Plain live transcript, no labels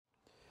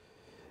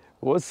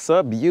What's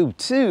up,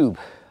 YouTube?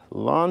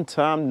 Long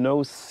time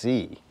no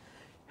see.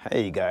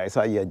 Hey guys,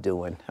 how you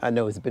doing? I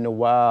know it's been a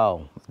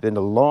while. It's been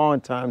a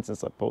long time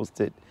since I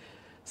posted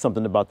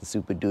something about the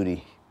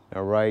Superduty.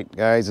 All right,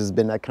 guys, it's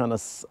been that kind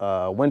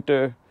of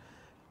winter.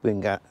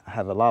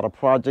 Have a lot of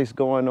projects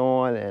going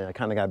on, and I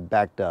kind of got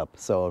backed up.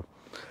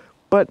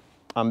 But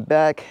I'm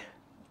back.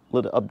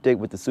 Little update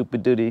with the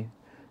Superduty.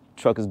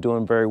 Truck is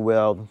doing very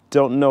well.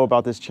 Don't know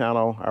about this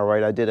channel. All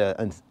right, I did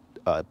a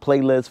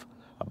playlist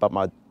about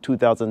my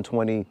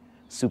 2020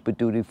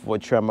 Superduty for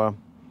Tremor.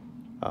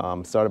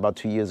 Started about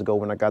 2 years ago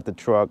when I got the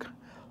truck.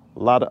 A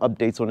lot of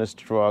updates on this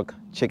truck.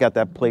 Check out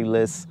that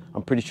playlist.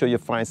 I'm pretty sure you'll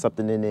find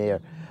something in there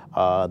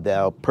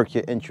that'll perk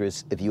your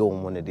interest if you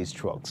own one of these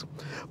trucks.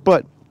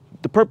 But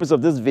the purpose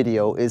of this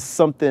video is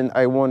something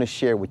I want to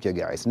share with you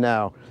guys.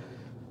 Now,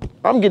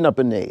 I'm getting up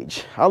in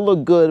age. I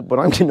look good, but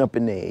I'm getting up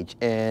in age.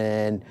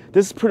 And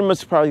this is pretty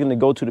much probably gonna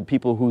go to the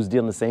people who's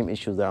dealing with the same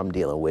issues that I'm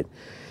dealing with.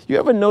 You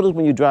ever notice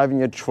when you're driving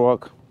your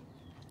truck,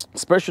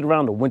 especially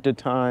around the winter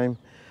time,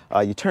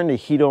 you turn the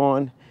heat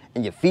on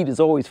and your feet is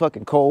always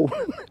fucking cold?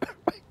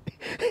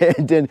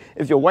 And then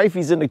if your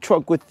wifey's in the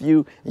truck with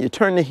you and you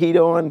turn the heat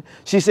on,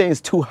 she's saying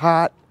it's too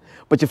hot,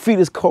 but your feet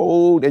is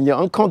cold and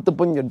you're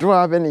uncomfortable and you're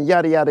driving and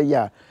yada, yada,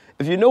 yada.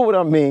 If you know what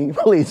I mean,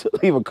 please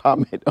leave a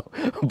comment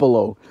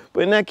below.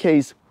 But in that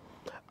case,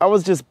 I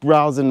was just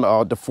browsing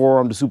the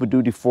forum, the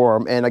Superduty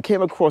forum, and I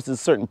came across this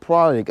certain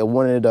product that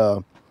one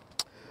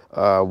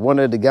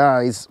of the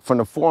guys from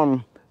the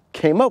forum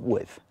came up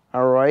with,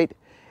 all right?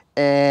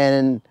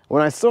 And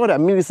when I saw that, I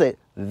immediately said,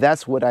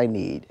 that's what I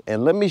need.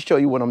 And let me show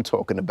you what I'm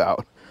talking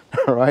about,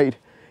 all right?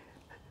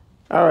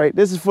 All right,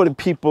 this is for the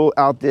people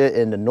out there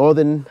in the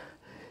northern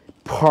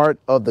part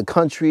of the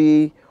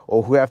country,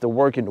 or who have to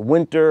work in the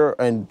winter.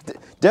 And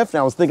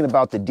definitely I was thinking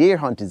about the deer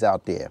hunters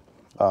out there.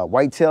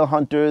 Whitetail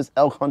hunters,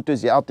 elk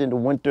hunters, you're out there in the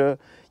winter,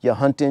 you're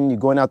hunting, you're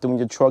going out there with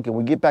your truck, and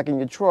when you get back in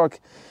your truck,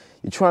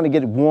 you're trying to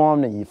get it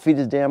warm and your feet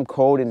is damn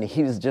cold and the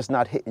heat is just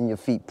not hitting your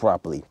feet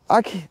properly.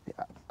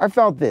 I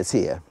found this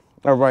here,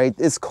 all right?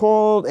 It's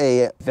called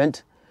a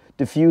vent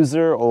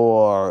diffuser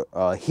or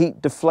a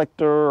heat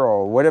deflector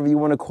or whatever you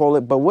want to call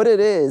it. But what it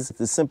is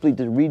simply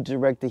to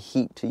redirect the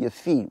heat to your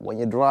feet when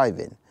you're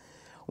driving.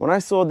 When I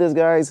saw this,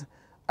 guys,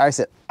 I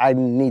said, I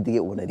need to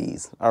get one of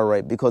these, all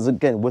right? Because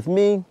again, with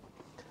me,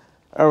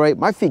 all right,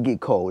 my feet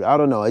get cold. I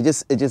don't know,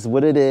 it's just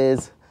what it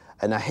is.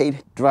 And I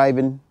hate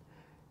driving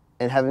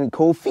and having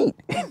cold feet,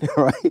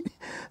 right?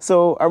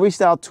 So I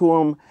reached out to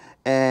him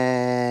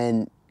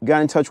and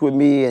got in touch with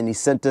me, and he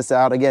sent this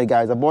out. Again,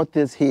 guys, I bought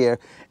this here,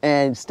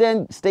 and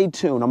stay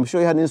tuned. I'm gonna show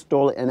you how to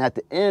install it, and at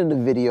the end of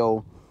the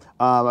video,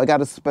 I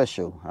got a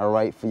special, all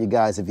right, for you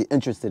guys if you're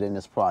interested in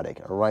this product,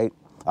 all right?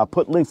 I'll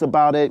put links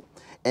about it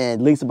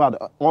and links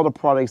about all the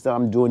products that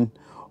I'm doing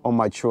on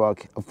my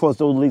truck. Of course,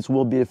 those links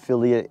will be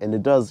affiliate, and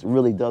it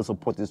really does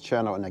support this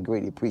channel, and I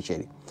greatly appreciate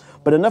it.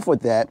 But enough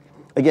with that.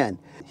 Again,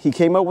 he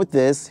came up with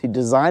this, he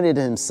designed it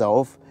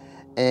himself,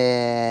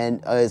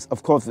 and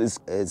of course,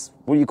 it's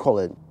what do you call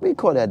it? What do you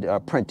call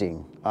that?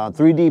 Printing,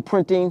 3D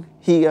printing.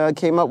 He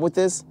came up with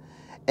this,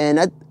 and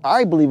that,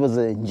 I believe, is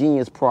an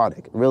ingenious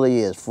product. It really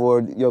is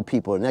for your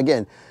people. And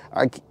again,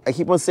 I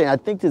keep on saying, I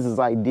think this is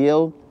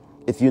ideal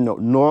if you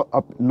know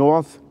up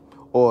north,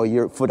 or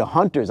you're for the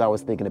hunters. I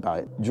was thinking about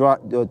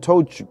it.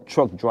 Tow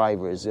truck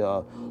drivers,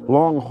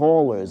 long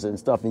haulers and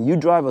stuff, and you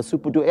drive a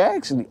Superduty.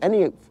 Actually,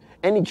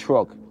 any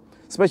truck,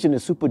 especially in the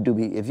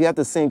Superduty, if you have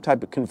the same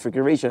type of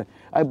configuration,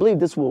 I believe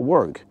this will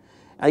work.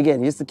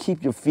 Again, just to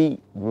keep your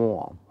feet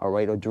warm, all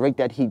right, or direct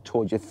that heat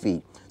towards your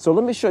feet. So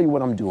let me show you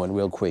what I'm doing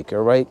real quick, all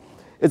right?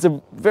 It's a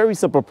very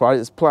simple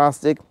product. It's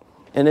plastic,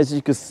 and as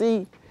you can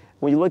see,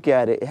 when you look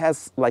at it, it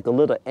has like a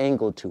little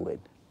angle to it,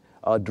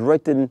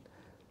 directing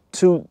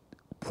 2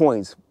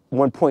 points,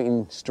 one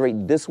pointing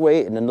straight this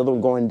way and another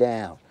one going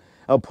down,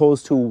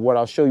 opposed to what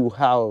I'll show you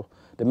how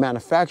the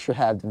manufacturer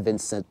have been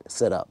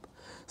set up.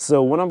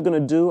 So what I'm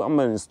gonna do, I'm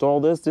gonna install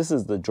this. This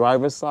is the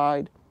driver's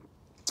side.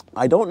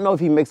 I don't know if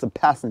he makes a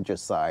passenger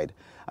side.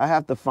 I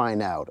have to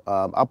find out.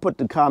 I'll put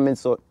the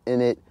comments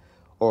in it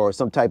or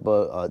some type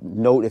of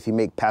note if he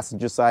make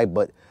passenger side,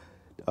 but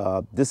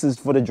this is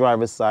for the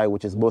driver's side,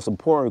 which is most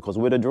important because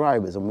we're the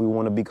drivers and we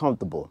wanna be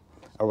comfortable,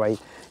 all right?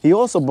 He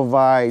also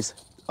provides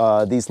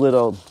these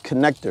little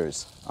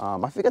connectors.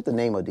 I forget the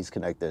name of these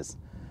connectors.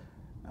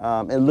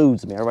 It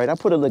eludes me, all right? I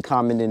put a little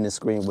comment in the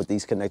screen with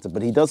these connectors,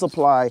 but he does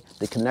apply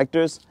the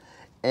connectors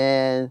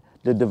and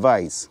the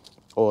device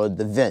or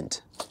the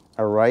vent,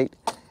 all right?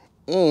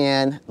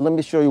 And let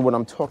me show you what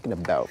I'm talking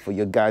about for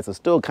you guys who are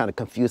still kind of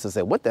confused and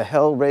say, what the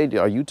hell, Ray,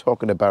 are you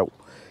talking about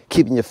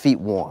keeping your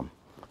feet warm?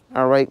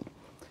 All right,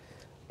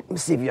 let me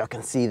see if y'all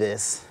can see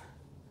this.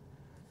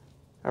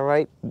 All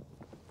right.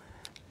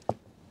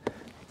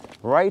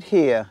 Right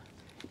here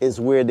is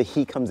where the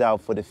heat comes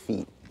out for the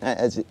feet.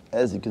 As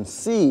you can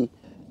see,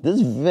 this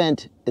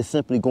vent is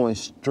simply going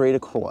straight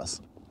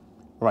across.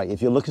 Right,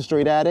 if you're looking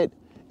straight at it,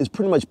 it's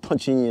pretty much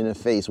punching you in the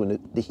face when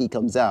the heat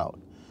comes out.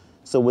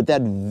 So what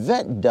that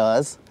vent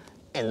does,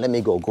 and let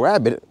me go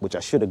grab it, which I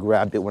should have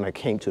grabbed it when I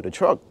came to the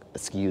truck,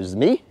 excuse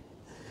me.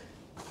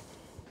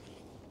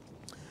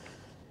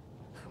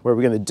 what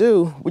we're gonna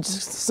do, we're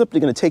just simply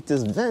gonna take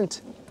this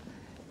vent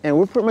and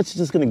we're pretty much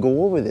just gonna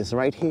go over this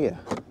right here.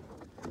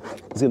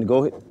 It's gonna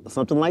go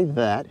something like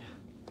that.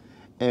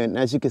 And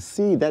as you can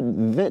see, that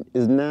vent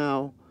is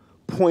now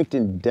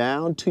pointing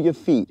down to your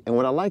feet. And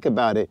what I like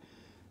about it,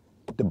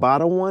 the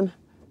bottom one,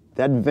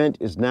 that vent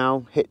is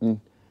now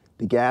hitting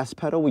the gas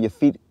pedal where your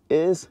feet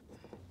is.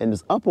 And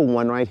this upper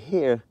one right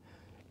here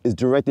is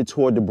directed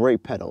toward the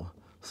brake pedal.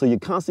 So you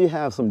constantly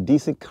have some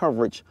decent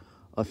coverage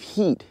of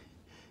heat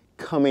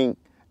coming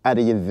out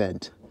of your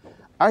vent.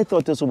 I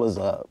thought this was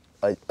a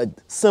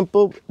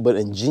simple but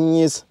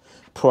ingenious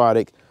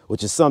product,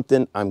 which is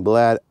something I'm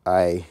glad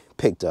I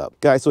picked up.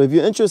 Guys, so if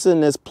you're interested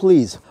in this,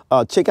 please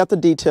check out the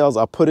details.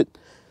 I'll put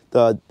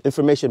the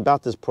information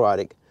about this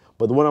product.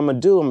 But what I'm gonna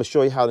do, I'm gonna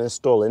show you how to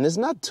install it. And it's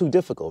not too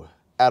difficult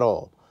at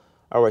all.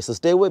 All right, so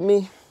stay with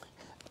me.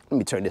 Let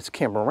me turn this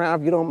camera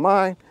around if you don't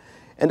mind.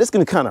 And this is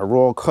gonna kind of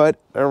raw cut,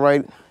 all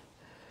right?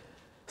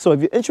 So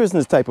if you're interested in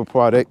this type of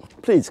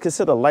product, please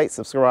consider like,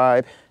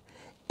 subscribe,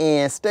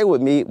 and stay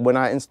with me when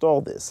I install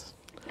this.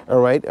 All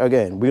right,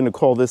 again, we're gonna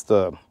call this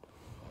the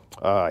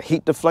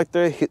heat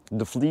deflector,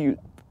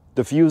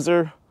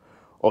 diffuser,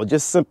 or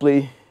just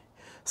simply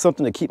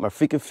something to keep my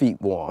freaking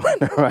feet warm,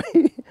 all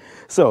right?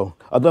 So,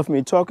 enough of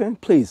me talking,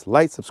 please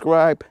like,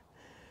 subscribe,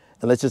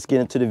 and let's just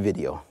get into the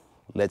video.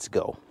 Let's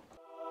go.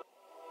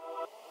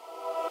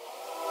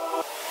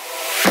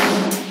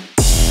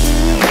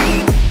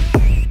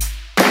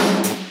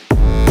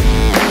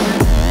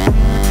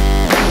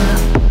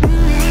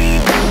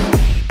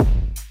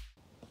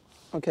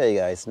 Okay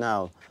guys,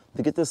 now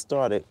to get this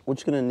started, what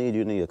you're gonna need,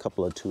 you need a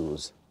couple of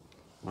tools.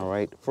 All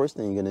right, first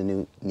thing you're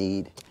gonna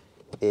need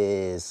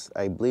is,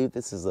 I believe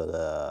this is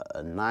a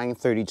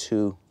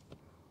 932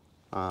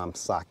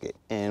 socket.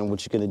 And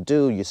what you're gonna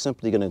do, you're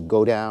simply gonna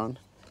go down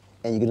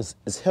and you're gonna,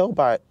 it's held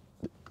by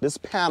this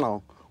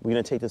panel, we're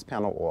gonna take this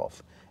panel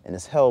off. And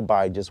it's held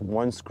by just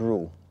one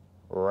screw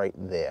right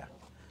there.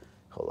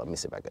 Hold on, let me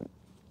see if I can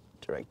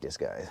direct this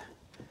guy.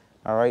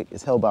 All right,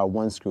 it's held by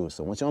one screw.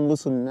 So once you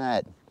unloosen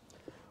that,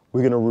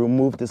 we're gonna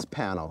remove this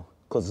panel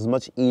because it's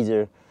much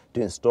easier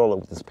to install it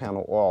with this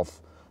panel off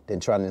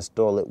than trying to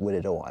install it with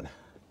it on.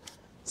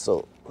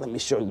 So let me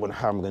show you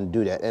how I'm gonna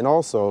do that. And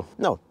also,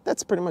 no,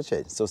 that's pretty much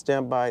it. So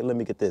stand by, let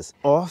me get this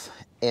off.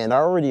 And I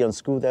already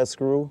unscrewed that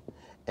screw.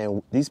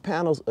 And these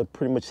panels are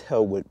pretty much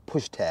held with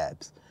push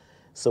tabs.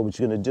 So what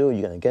you're gonna do,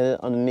 you're gonna get it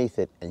underneath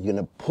it and you're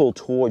gonna pull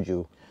toward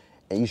you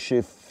and you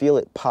should feel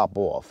it pop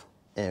off.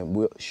 And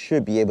we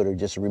should be able to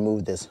just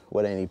remove this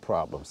without any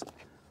problems.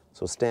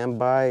 So stand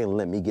by and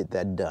let me get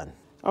that done.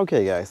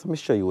 Okay guys, let me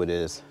show you what it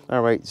is.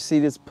 All right, see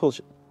this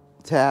push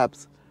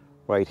tabs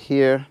right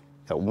here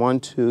at 1,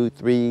 2,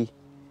 3,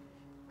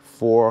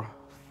 4,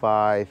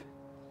 5,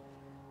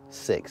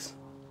 6.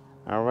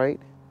 All right,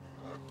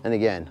 and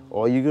again,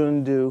 all you're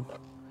gonna do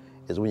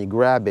is when you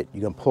grab it,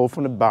 you're gonna pull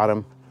from the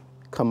bottom,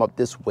 come up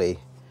this way,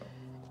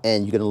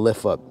 and you're gonna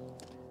lift up.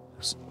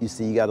 You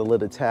see you got a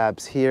little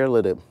tabs here,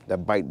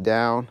 that bite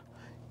down.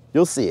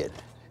 You'll see it.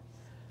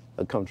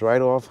 It comes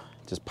right off.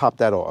 Just pop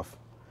that off.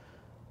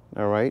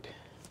 All right,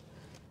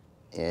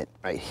 and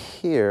right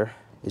here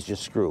is your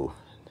screw.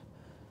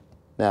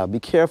 Now be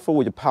careful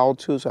with your power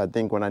tools. I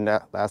think when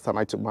last time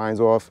I took mine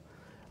off,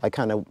 I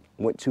kind of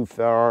went too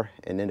far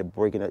and ended up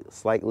breaking it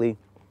slightly.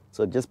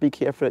 So just be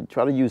careful.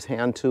 Try to use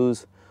hand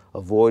tools.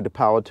 Avoid the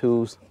power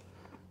tools.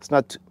 It's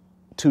not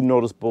too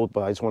noticeable,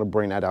 but I just want to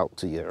bring that out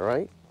to you. All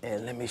right.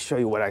 And let me show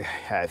you what I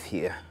have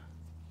here.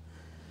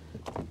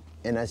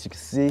 And as you can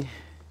see,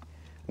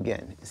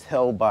 again, it's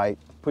held by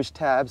push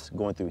tabs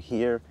going through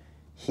here,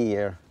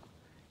 here,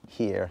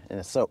 here,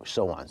 and so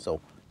on.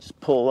 So just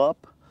pull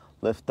up,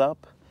 lift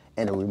up,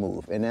 and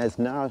remove. And as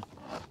now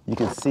you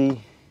can see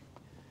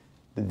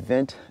the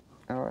vent,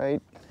 all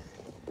right?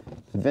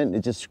 The vent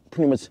is just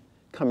pretty much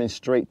coming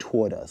straight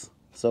toward us.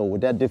 So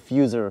with that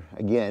diffuser,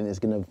 again, it's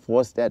gonna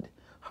force that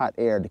hot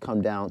air to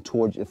come down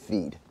towards your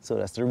feet. So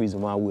that's the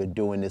reason why we're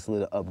doing this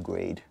little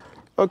upgrade.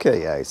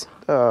 Okay guys,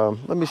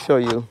 let me show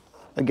you.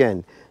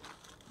 Again,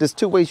 there's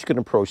two ways you can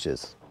approach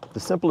this. The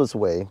simplest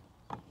way,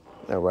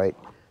 all right,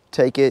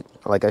 take it,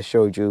 like I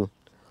showed you,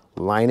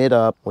 line it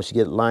up. Once you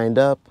get it lined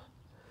up,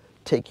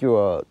 take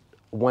your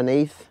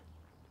 1/8,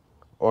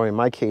 or in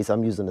my case,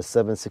 I'm using a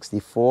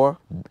 7/64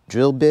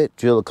 drill bit,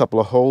 drill a couple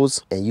of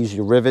holes, and use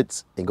your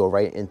rivets and go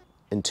right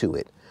into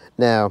it.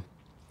 Now,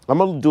 I'm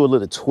gonna do a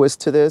little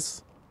twist to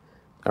this,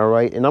 all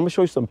right, and I'm gonna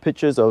show you some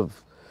pictures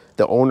of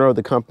the owner of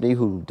the company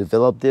who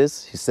developed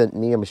this. He sent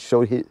me, I'm gonna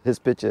show his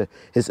picture,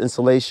 his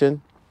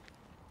installation.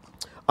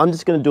 I'm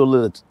just gonna do a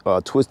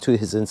little twist to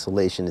his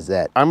installation is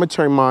that I'm gonna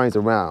turn mine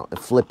around and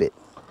flip it,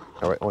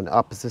 all right, on the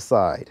opposite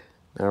side,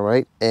 all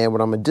right? And what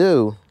I'm gonna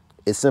do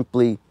is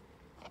simply,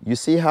 you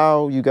see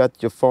how you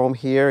got your foam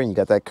here and you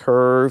got that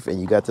curve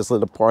and you got this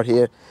little part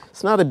here?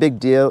 It's not a big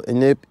deal. In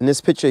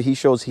this picture, he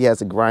shows he has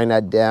to grind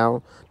that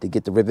down to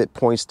get the rivet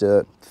points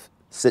to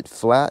sit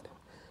flat.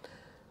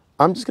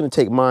 I'm just gonna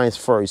take mine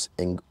first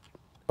and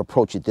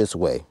approach it this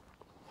way.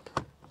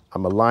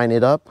 I'm gonna line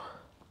it up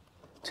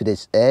to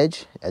this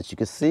edge, as you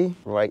can see,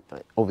 right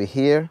over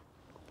here.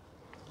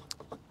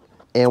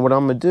 And what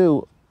I'm gonna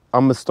do,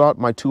 I'm gonna start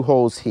my 2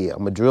 holes here. I'm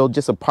gonna drill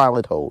just a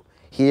pilot hole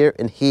here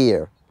and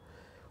here.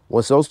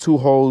 Once those 2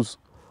 holes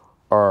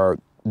are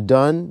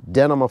done,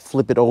 then I'm gonna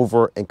flip it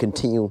over and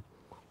continue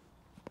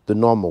the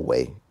normal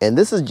way. And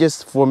this is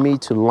just for me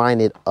to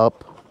line it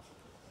up.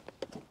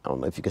 I don't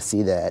know if you can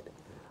see that.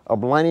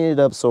 I'm lining it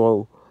up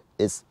so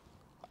it's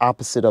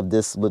opposite of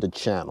this little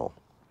channel.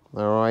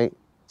 All right,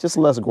 just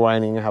less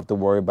grinding I have to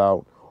worry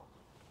about.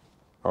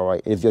 All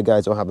right, if you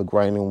guys don't have a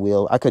grinding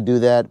wheel, I could do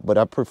that, but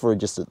I prefer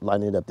just to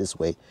line it up this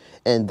way.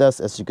 And thus,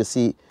 as you can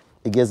see,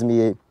 it gives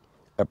me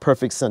a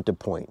perfect center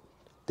point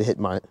to hit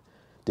to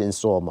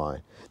install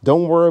mine.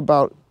 Don't worry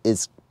about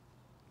it's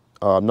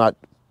not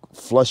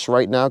flush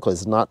right now,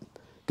 because it's not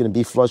going to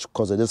be flush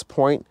because of this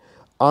point.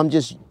 I'm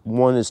just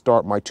wanting to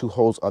start my 2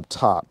 holes up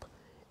top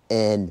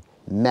and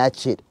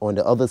match it on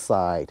the other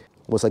side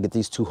once I get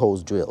these 2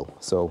 holes drilled.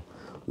 So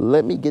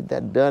let me get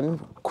that done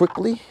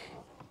quickly.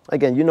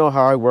 Again, you know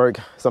how I work.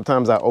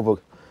 Sometimes I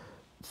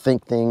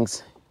overthink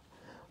things,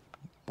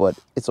 but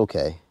it's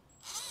okay.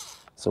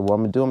 So what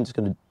I'm gonna do, I'm just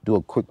gonna do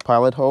a quick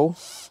pilot hole.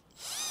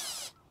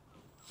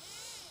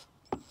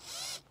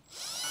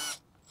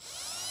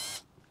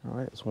 All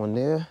right, there's one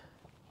there.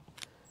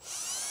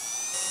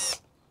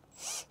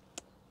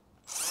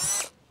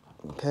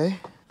 Okay,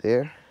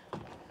 there.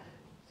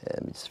 And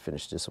let me just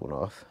finish this one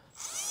off.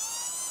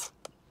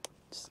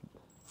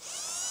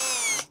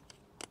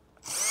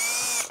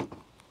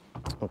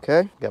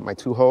 Okay, got my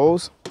 2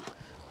 holes.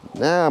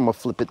 Now I'm gonna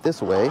flip it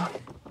this way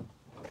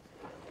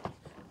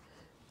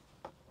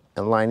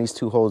and line these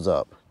 2 holes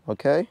up,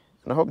 okay?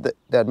 And I hope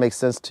that makes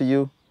sense to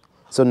you.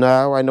 So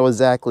now I know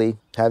exactly,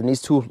 having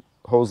these 2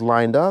 holes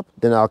lined up,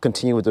 then I'll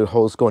continue with the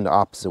holes going the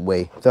opposite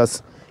way,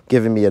 thus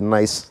giving me a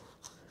nice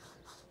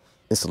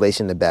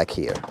installation in the back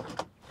here.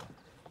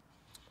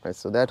 All right,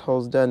 so that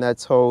hole's done,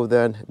 that's hole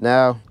done.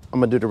 Now I'm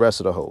gonna do the rest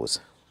of the holes.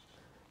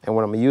 And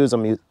what I'm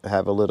gonna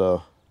have a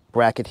little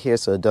bracket here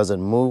so it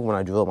doesn't move when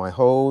I drill my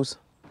holes.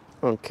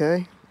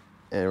 Okay,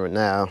 and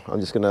now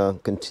I'm just gonna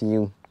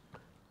continue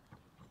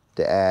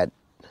to add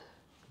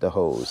the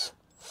hose.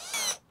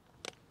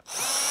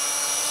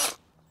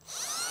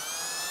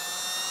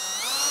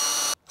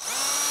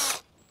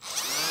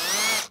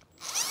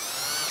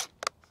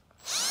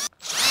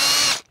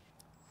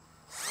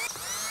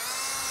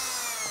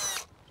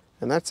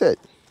 And that's it.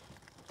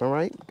 All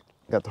right,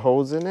 got the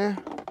holes in there.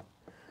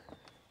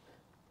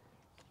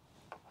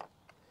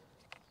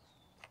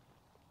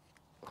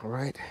 All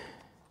right.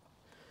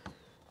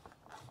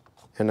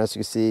 And as you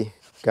can see,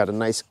 got a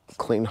nice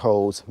clean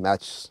hose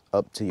matched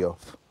up to your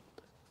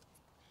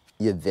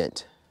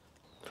vent.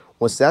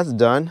 Once that's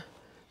done,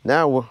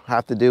 now what we'll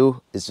have to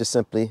do is just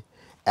simply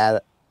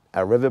add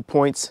our rivet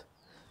points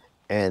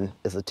and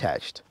it's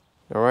attached.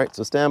 All right,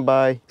 so stand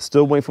by.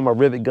 Still waiting for my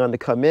rivet gun to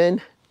come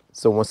in.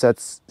 So once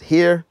that's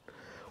here,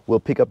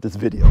 we'll pick up this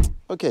video.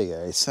 Okay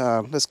guys,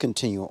 let's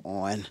continue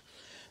on.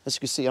 As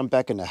you can see, I'm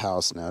back in the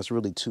house now. It's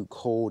really too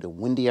cold and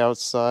windy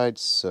outside,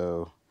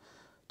 so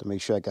to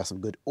make sure I got some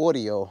good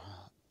audio,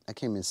 I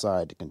came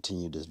inside to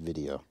continue this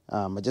video.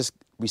 I just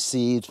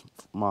received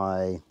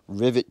my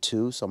rivet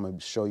too, so I'm going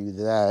to show you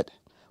that.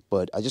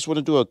 But I just want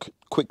to do a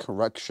quick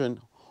correction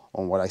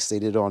on what I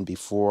stated on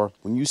before.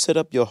 When you set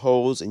up your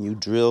holes and you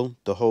drill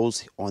the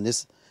holes on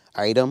this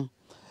item,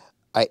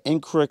 I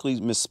incorrectly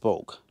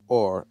misspoke,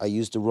 or I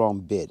used the wrong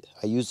bit.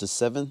 I used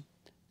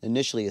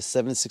initially a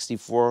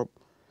 764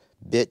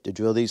 bit to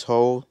drill these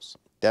holes.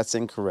 That's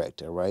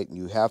incorrect, all right?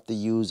 You have to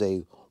use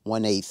a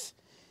 1/8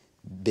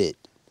 bit.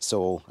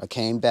 So I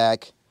came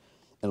back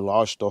and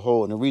enlarged the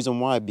hole. And the reason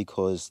why,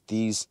 because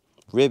these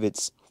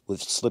rivets would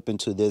slip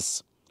into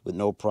this with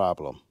no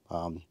problem.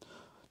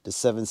 The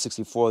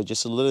 764 is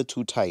just a little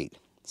too tight.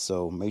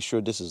 So make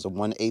sure this is a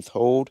 1/8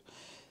 hole,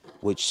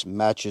 which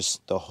matches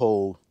the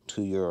hole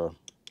to your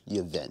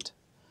vent.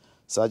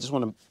 So I just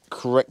want to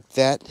correct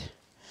that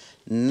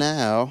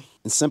now,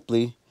 and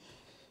simply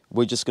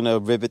we're just going to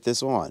rivet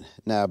this on.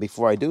 Now,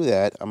 before I do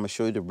that, I'm going to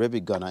show you the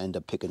rivet gun I ended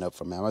up picking up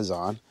from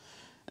Amazon.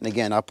 And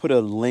again, I'll put a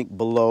link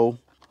below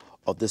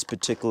of this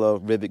particular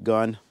rivet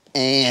gun.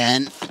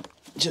 And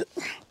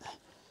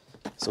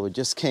so it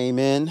just came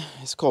in.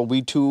 It's called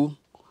WeatherTech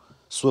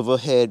Swivel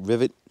Head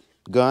Rivet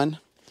Gun.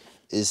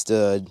 It's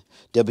the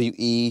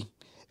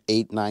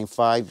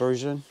WE895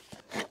 version.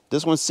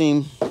 This one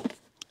seemed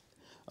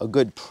a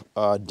good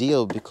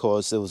deal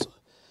because it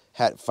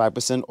had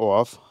 5%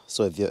 off.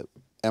 So if you're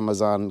an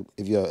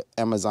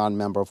Amazon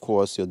member, of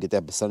course, you'll get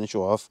that percentage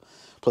off,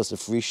 plus the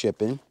free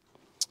shipping.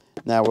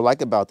 Now, what I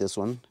like about this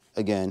one,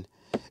 again,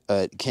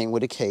 it came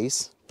with a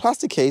case,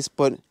 plastic case,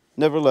 but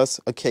nevertheless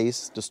a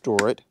case to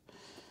store it.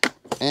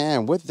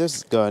 And with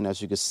this gun,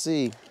 as you can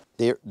see,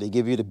 they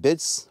give you the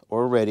bits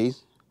already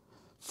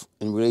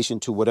in relation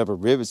to whatever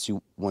rivets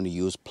you want to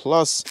use.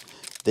 Plus,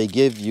 they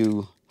give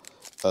you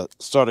a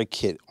starter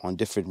kit on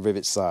different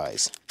rivet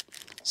size.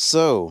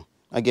 So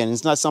again,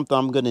 it's not something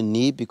I'm going to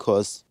need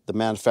because the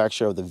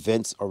manufacturer of the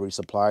vents already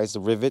supplies the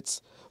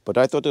rivets, but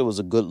I thought it was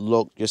a good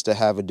look just to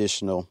have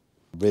additional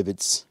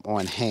rivets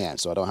on hand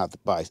so I don't have to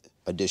buy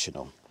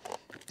additional.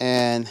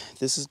 And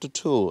this is the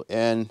tool.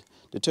 And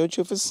to tell you the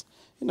truth, is,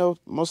 you know,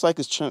 most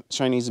likely it's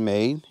Chinese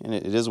made, and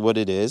it is what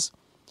it is.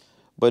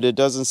 But it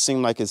doesn't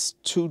seem like it's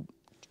too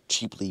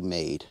cheaply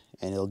made,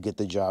 and it'll get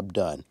the job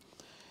done.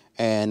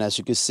 And as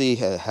you can see,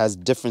 it has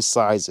different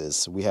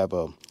sizes. We have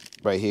a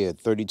right here,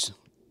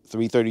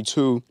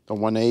 332 and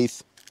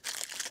 1/8,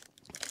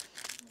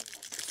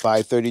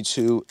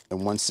 532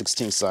 and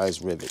 1/16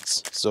 size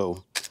rivets.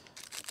 So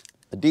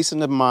a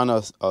decent amount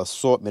of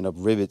assortment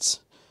of rivets.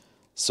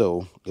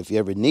 So if you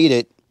ever need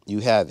it, you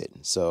have it.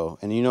 So,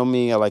 and you know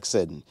me, like I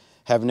said,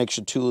 having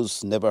extra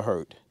tools never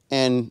hurt.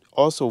 And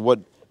also what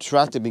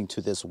attracted me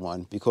to this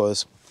one,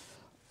 because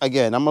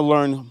again, I'm gonna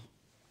learn,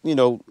 you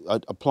know,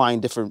 applying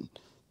different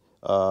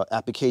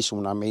application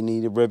when I may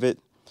need a rivet.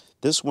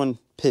 This one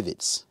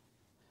pivots,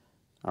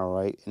 all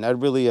right, and that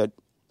really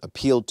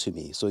appealed to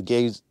me. So it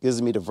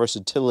gives me the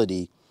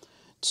versatility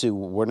to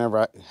whenever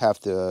I have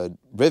to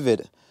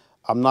rivet,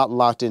 I'm not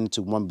locked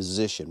into one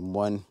position,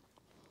 one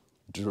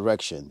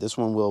direction. This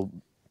one will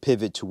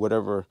pivot to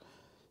whatever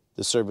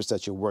the service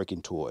that you're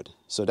working toward.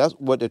 So that's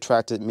what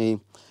attracted me.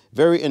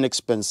 Very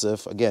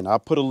inexpensive. Again, I'll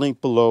put a link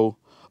below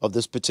of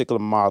this particular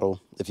model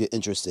if you're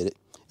interested.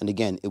 And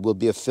again, it will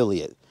be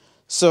affiliate.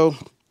 So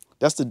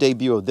that's the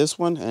debut of this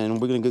one,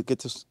 and we're gonna get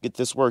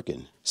this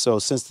working. So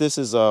since this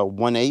is a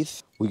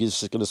 1/8, we're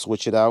just gonna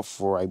switch it out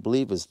for, I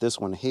believe it's this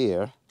one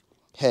here,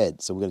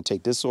 head. So we're gonna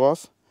take this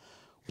off,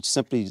 which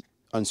simply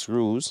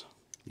unscrews.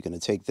 You're gonna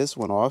take this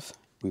one off,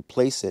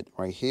 replace it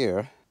right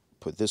here,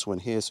 put this one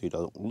here so you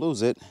don't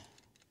lose it,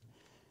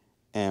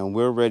 and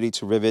we're ready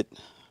to rivet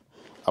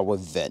our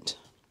vent.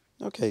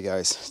 Okay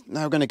guys,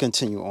 now we're gonna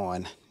continue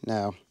on.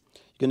 Now,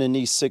 you're gonna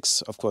need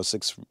six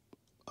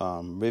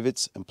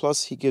rivets, and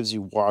plus he gives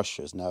you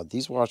washers. Now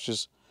these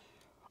washers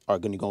are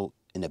gonna go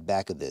in the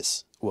back of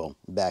this, well,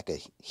 back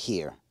of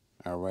here,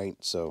 all right?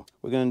 So what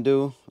we're gonna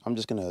do, I'm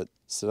just gonna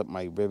set up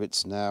my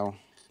rivets now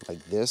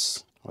like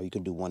this, or you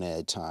can do one at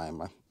a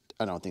time.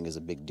 I don't think it's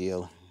a big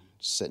deal.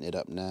 Just setting it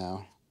up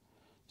now,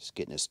 just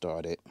getting it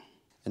started.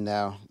 And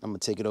now I'm gonna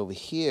take it over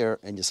here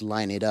and just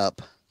line it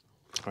up.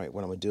 All right,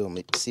 what I'm gonna do, I'm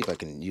gonna see if I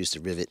can use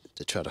the rivet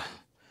to try to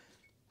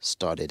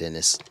start it in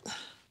this.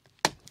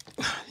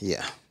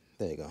 Yeah,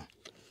 there you go.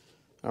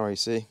 All right,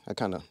 see, I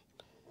kind of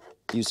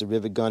use the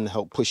rivet gun to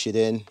help push it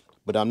in,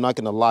 but I'm not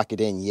gonna lock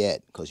it in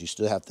yet because you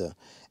still have to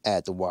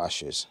add the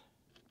washers.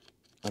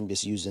 I'm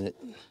just using it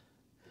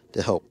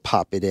to help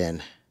pop it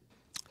in.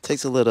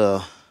 Takes a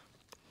little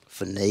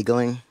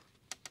finagling.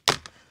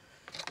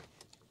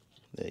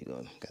 There you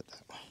go, got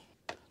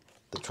that.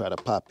 To try to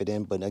pop it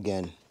in, but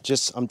again,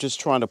 I'm just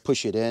trying to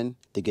push it in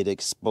to get it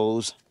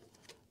exposed.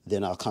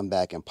 Then I'll come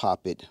back and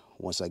pop it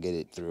once I get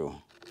it through.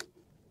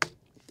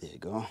 There you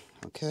go.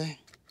 Okay,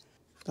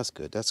 that's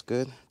good. That's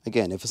good.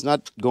 Again, if it's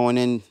not going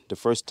in the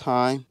first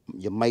time,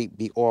 you might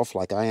be off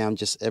like I am,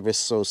 just ever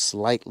so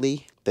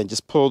slightly. Then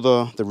just pull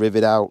the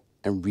rivet out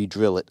and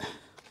re-drill it.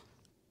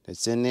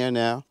 It's in there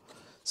now.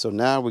 So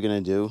now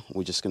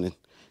we're just gonna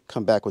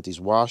come back with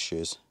these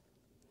washers,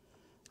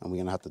 and we're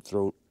gonna have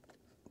to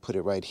put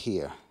it right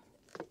here.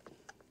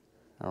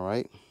 All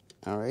right,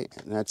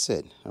 and that's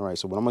it. All right,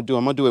 so what I'm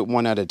gonna do it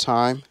one at a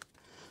time,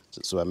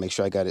 so I make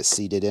sure I got it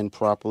seated in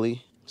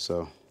properly.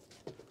 So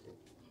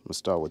I'm gonna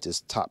start with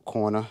this top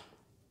corner.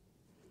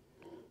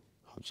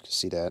 Hope you can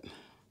see that.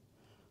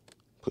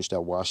 Push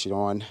that washer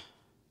on.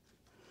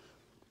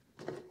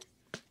 Then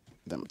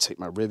I'm gonna take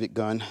my rivet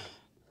gun,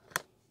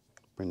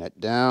 bring that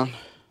down,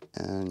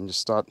 and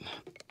just start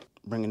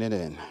bringing it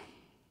in.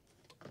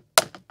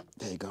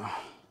 There you go.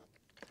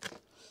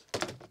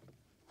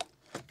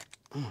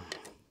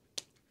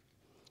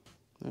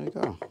 There you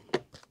go.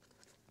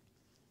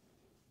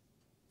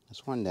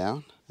 That's one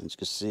down. And you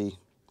can see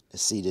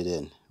it's seated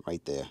in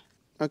right there.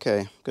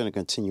 Okay, I'm going to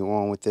continue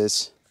on with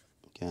this.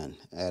 Again,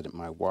 add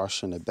my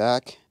washer in the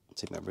back.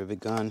 Take my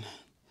rivet gun,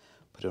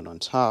 put it on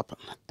top,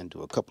 and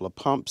do a couple of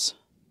pumps.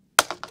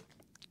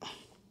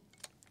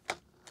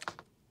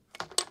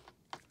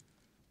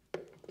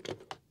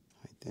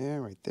 Right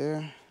there, right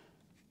there.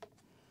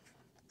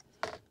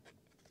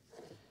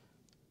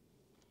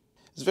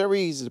 It's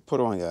very easy to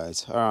put on,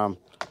 guys.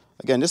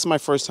 Again, this is my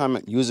first time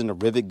using a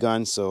rivet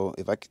gun, so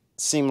if I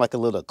seem like a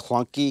little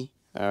clunky,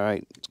 all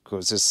right,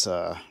 because it's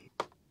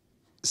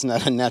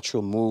not a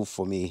natural move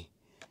for me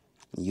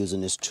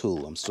using this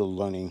tool. I'm still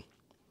learning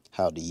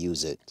how to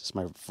use it. It's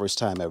my first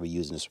time ever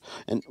using this.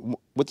 And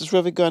with this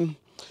rivet gun,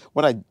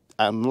 what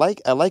I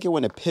like it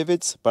when it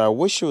pivots, but I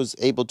wish you're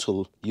able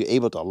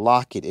to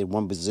lock it in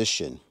one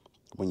position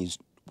when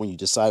you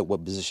decide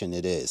what position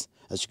it is.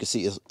 As you can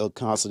see, it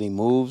constantly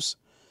moves.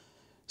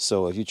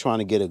 So if you're trying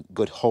to get a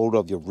good hold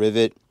of your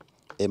rivet,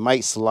 it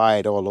might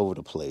slide all over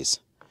the place.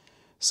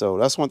 So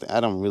that's one thing I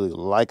don't really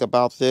like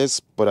about this,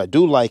 but I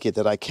do like it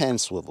that I can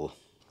swivel,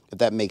 if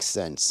that makes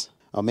sense.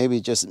 Or maybe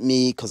just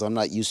me, because I'm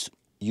not used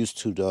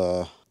to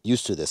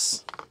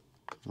this.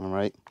 All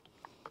right,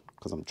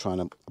 because I'm trying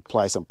to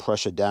apply some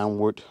pressure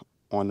downward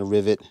on the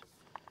rivet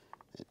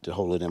to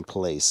hold it in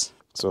place.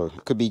 So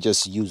it could be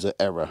just user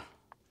error.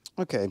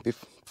 Okay,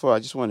 before I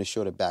just want to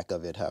show the back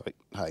of it, how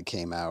it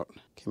came out.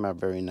 Came out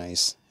very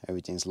nice.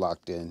 Everything's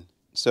locked in.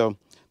 So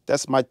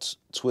that's my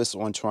twist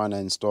on trying to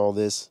install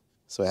this.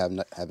 So I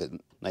have it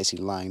nicely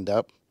lined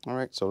up. All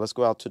right, so let's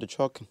go out to the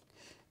truck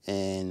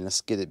and let's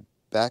get it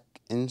back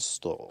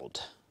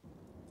installed.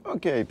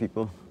 Okay,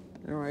 people.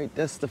 All right,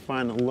 that's the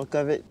final look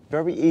of it.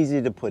 Very easy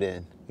to put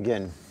in.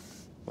 Again,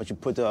 once you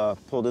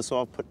pull this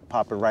off,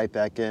 pop it right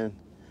back in.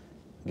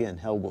 Again,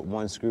 held with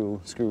one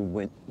screw. Screw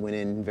went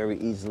in very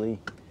easily.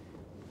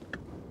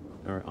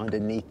 Or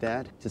underneath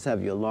that, just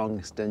have your long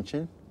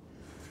extension,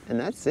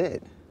 and that's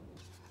it.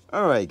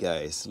 All right,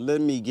 guys,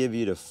 let me give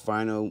you the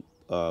final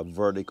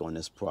verdict on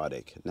this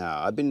product.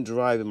 Now, I've been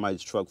driving my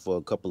truck for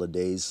a couple of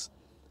days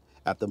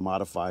after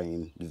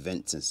modifying the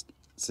vent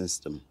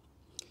system,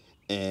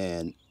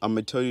 and I'm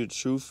gonna tell you the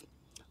truth.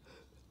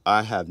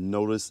 I have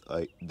noticed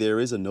there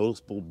is a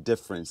noticeable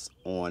difference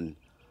on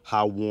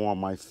how warm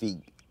my feet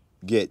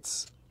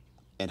gets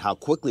and how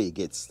quickly it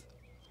gets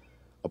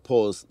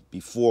opposed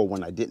before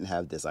when I didn't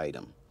have this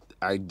item.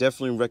 I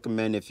definitely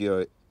recommend if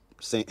you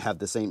have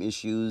the same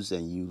issues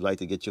and you like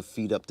to get your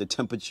feet up to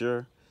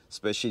temperature,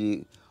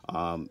 especially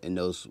in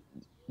those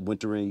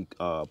wintry,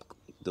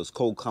 those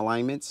cold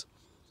climates.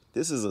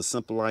 This is a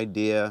simple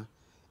idea,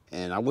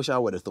 and I wish I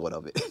would have thought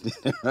of it.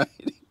 Right?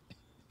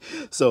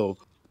 So,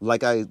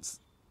 like I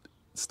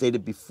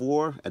stated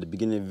before at the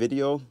beginning of the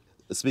video,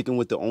 speaking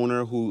with the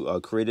owner who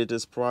created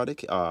this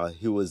product,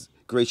 he was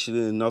gracious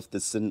enough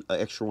to send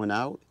an extra one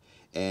out,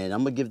 and I'm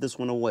gonna give this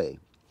one away.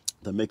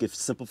 To make it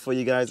simple for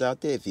you guys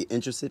out there, if you're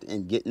interested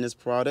in getting this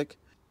product,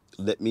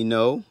 let me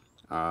know.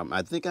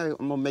 I think I'm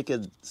gonna make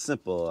it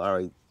simple. All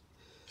right,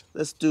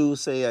 let's do,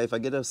 say, if I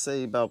get up,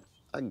 say about,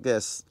 I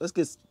guess, let's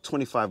get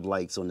 25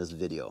 likes on this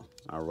video.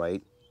 All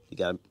right, you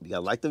gotta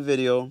like the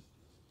video.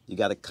 You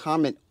gotta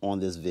comment on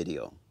this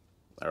video.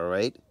 All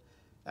right.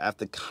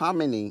 After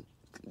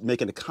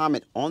making a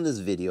comment on this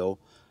video,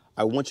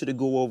 I want you to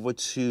go over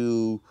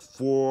to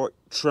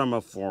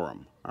Tremor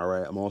forum. All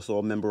right, I'm also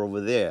a member over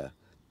there.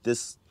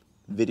 This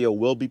video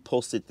will be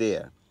posted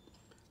there.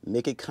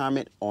 Make a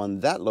comment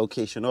on that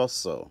location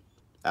also.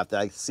 After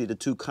I see the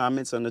 2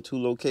 comments on the 2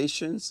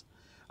 locations,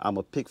 I'm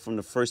gonna pick from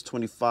the first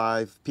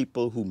 25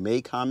 people who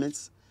made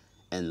comments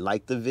and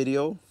like the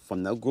video.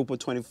 From that group of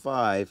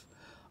 25,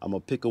 I'm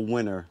gonna pick a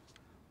winner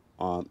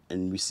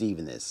in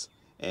receiving this.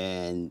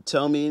 And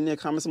tell me in the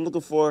comments, I'm looking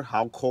for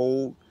how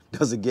cold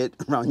does it get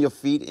around your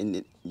feet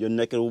in your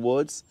neck of the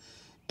woods,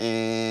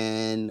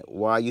 and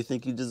why you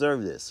think you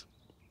deserve this.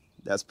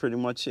 That's pretty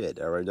much it.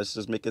 All right, let's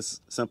just make it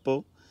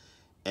simple.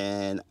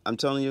 And I'm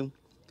telling you,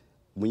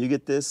 when you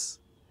get this,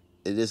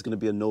 it is going to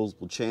be a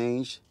noticeable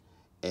change,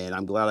 and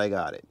I'm glad I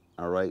got it.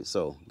 All right,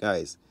 so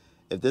guys,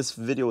 if this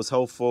video was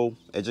helpful,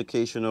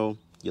 educational,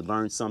 you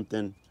learned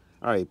something,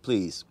 all right,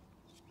 please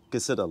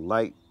consider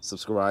like,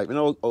 subscribe, and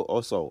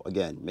also,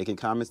 again, making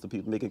comments, the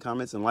people making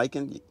comments and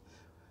liking,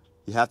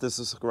 you have to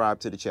subscribe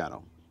to the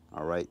channel.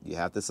 All right, you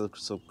have to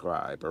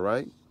subscribe. All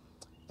right,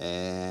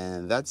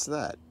 and that's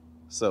that.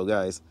 So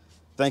guys,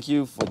 thank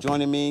you for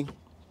joining me.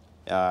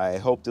 I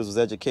hope this was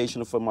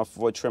educational for my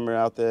Ford Tremor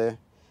out there,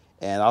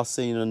 and I'll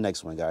see you in the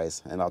next one,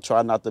 guys. And I'll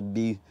try not to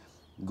be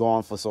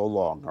gone for so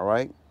long. All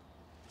right,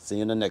 see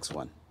you in the next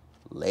one.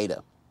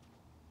 Later.